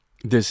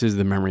This is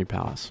the Memory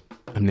Palace.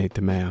 I'm Nate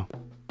DeMeo.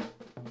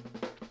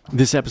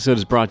 This episode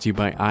is brought to you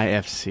by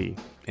IFC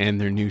and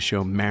their new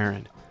show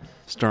Maron,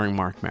 starring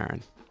Marc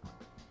Maron.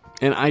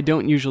 And I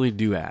don't usually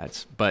do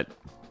ads, but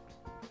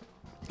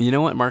you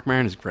know what? Marc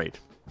Maron is great.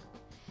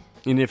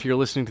 And if you're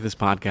listening to this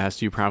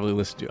podcast, you probably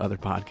listen to other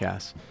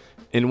podcasts.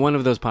 And one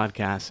of those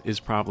podcasts is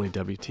probably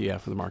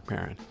WTF with Marc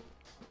Maron.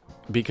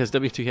 Because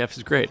WTF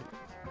is great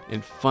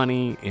and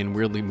funny and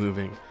weirdly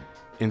moving,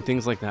 and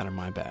things like that are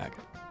my bag.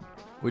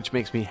 Which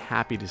makes me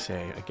happy to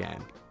say again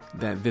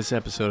that this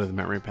episode of the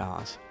Memory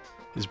Palace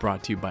is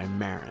brought to you by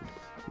Maron.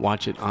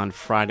 Watch it on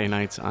Friday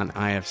nights on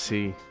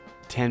IFC,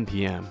 10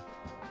 p.m.,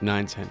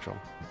 9 Central.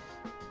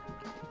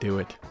 Do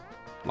it.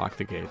 Lock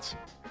the gates.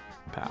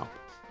 Pow.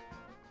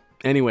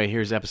 Anyway,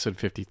 here's episode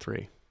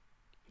 53.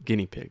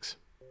 Guinea pigs.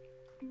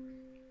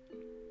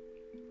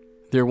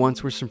 There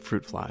once were some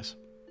fruit flies.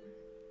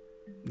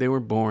 They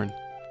were born,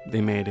 they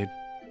mated,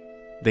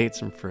 they ate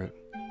some fruit,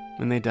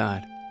 and they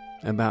died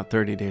about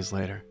 30 days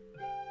later,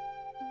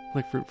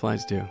 like fruit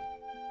flies do.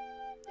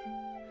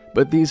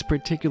 But these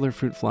particular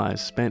fruit flies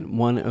spent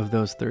one of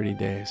those 30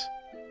 days,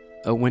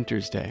 a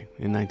winter's day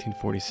in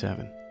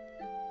 1947,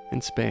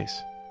 in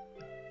space,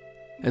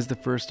 as the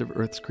first of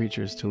Earth's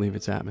creatures to leave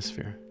its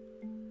atmosphere.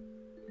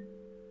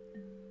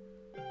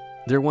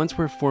 There once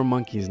were 4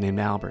 monkeys named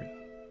Albert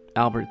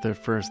the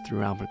First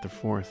through Albert the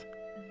Fourth,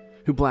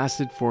 who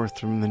blasted forth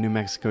from the New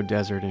Mexico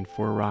desert in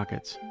 4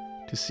 rockets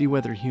to see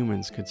whether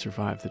humans could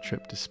survive the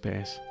trip to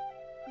space.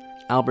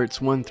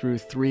 Alberts 1 through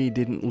 3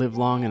 didn't live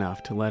long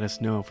enough to let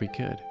us know if we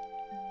could.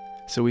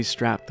 So we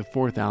strapped the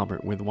 4th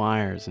Albert with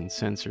wires and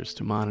sensors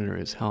to monitor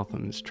his health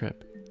on this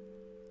trip.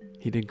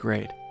 He did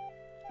great,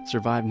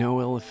 survived no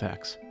ill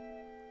effects,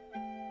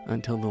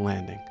 until the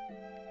landing,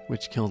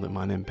 which killed him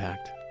on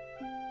impact.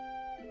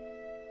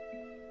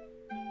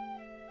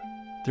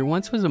 There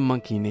once was a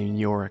monkey named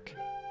Yorick,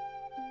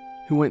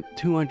 who went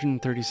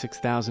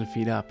 236,000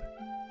 feet up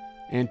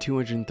and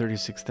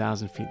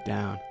 236,000 feet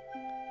down,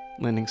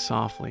 landing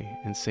softly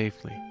and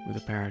safely with a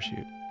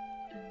parachute.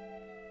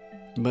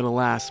 But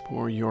alas,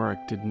 poor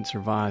Yorick didn't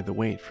survive the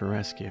wait for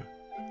rescue.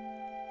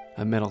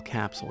 A metal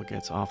capsule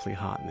gets awfully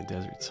hot in the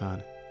desert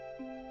sun.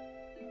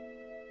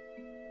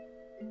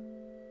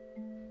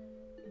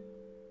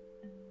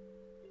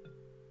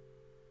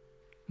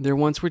 There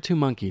once were 2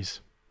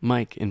 monkeys,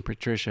 Mike and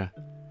Patricia,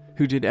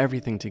 who did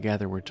everything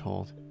together, we're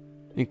told,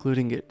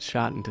 including get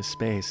shot into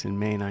space in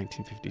May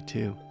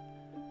 1952.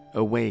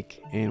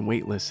 Awake and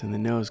weightless in the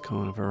nose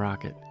cone of a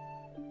rocket.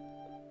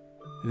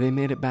 They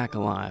made it back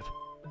alive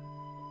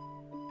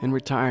and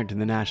retired to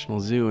the National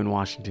Zoo in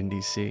Washington,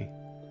 D.C.,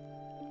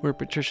 where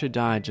Patricia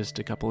died just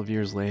a couple of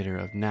years later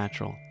of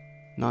natural,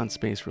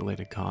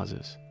 non-space-related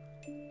causes.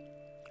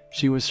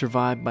 She was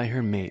survived by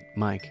her mate,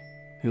 Mike,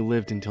 who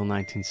lived until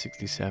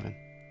 1967.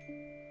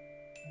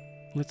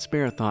 Let's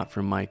spare a thought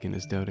for Mike and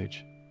his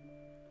dotage.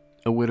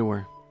 A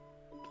widower,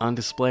 on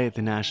display at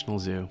the National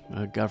Zoo,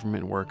 a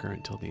government worker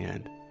until the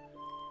end,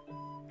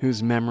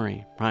 whose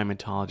memory,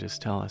 primatologists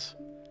tell us,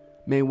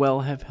 may well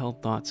have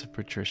held thoughts of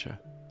Patricia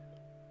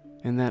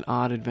and that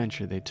odd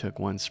adventure they took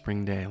one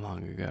spring day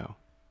long ago.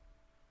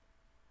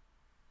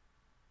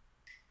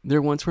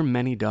 There once were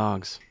many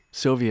dogs,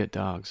 Soviet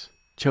dogs,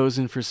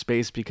 chosen for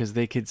space because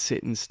they could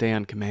sit and stay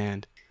on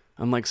command,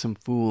 unlike some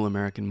fool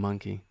American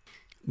monkey.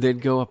 They'd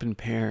go up in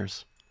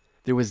pairs.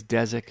 There was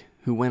Desic,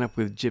 who went up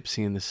with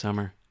Gypsy in the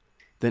summer,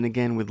 then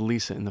again with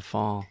Lisa in the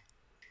fall,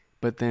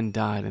 but then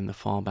died in the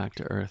fall back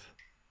to Earth.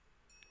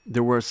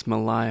 There were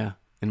Smalaya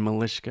and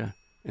Malishka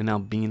and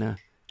Albina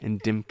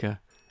and Dimka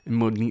and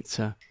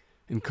Modnitsa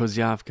and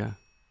Kozyavka.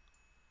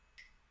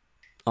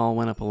 All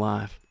went up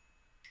alive.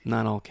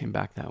 Not all came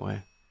back that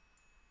way.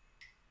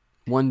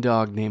 One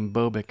dog named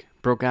Bobik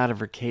broke out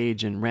of her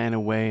cage and ran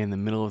away in the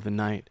middle of the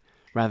night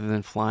rather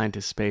than fly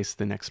into space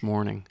the next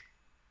morning.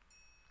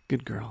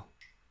 Good girl.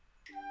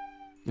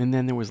 And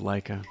then there was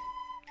Laika.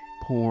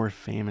 Poor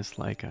famous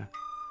Laika.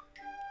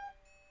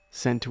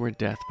 Sent to her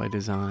death by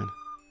design.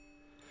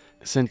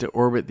 Sent to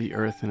orbit the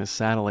Earth in a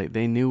satellite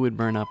they knew would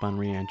burn up on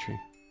re-entry.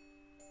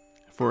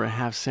 For a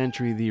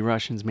half-century, the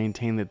Russians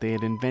maintained that they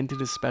had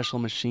invented a special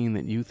machine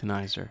that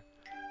euthanized her,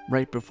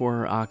 right before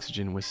her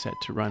oxygen was set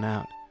to run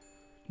out,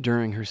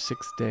 during her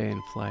 6th day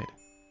in flight.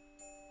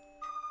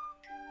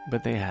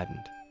 But they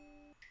hadn't.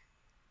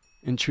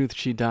 In truth,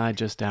 she died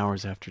just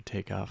hours after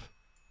takeoff.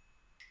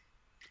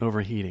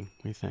 Overheating,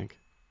 we think.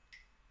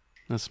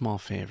 A small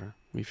favor,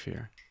 we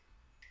fear.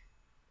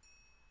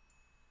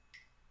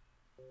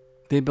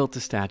 They built a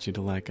statue to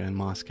Laika in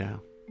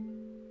Moscow.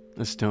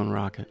 A stone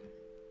rocket,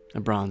 a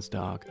bronze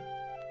dog,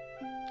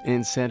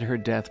 and said her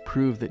death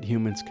proved that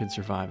humans could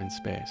survive in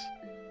space,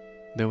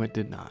 though it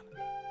did not.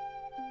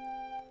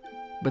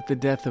 But the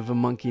death of a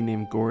monkey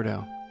named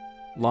Gordo,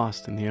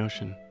 lost in the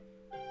ocean,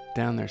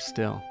 down there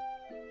still,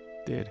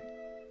 did.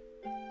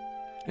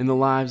 And the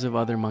lives of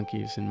other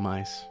monkeys and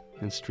mice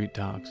and street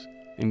dogs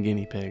and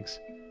guinea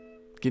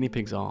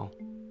pigs all.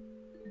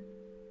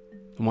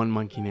 One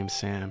monkey named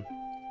Sam,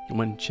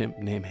 one chimp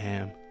named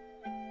Ham,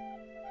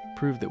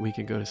 proved that we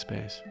could go to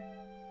space.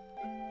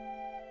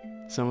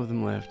 Some of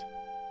them lived.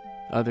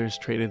 Others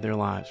traded their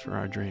lives for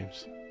our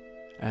dreams,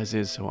 as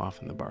is so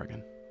often the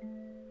bargain.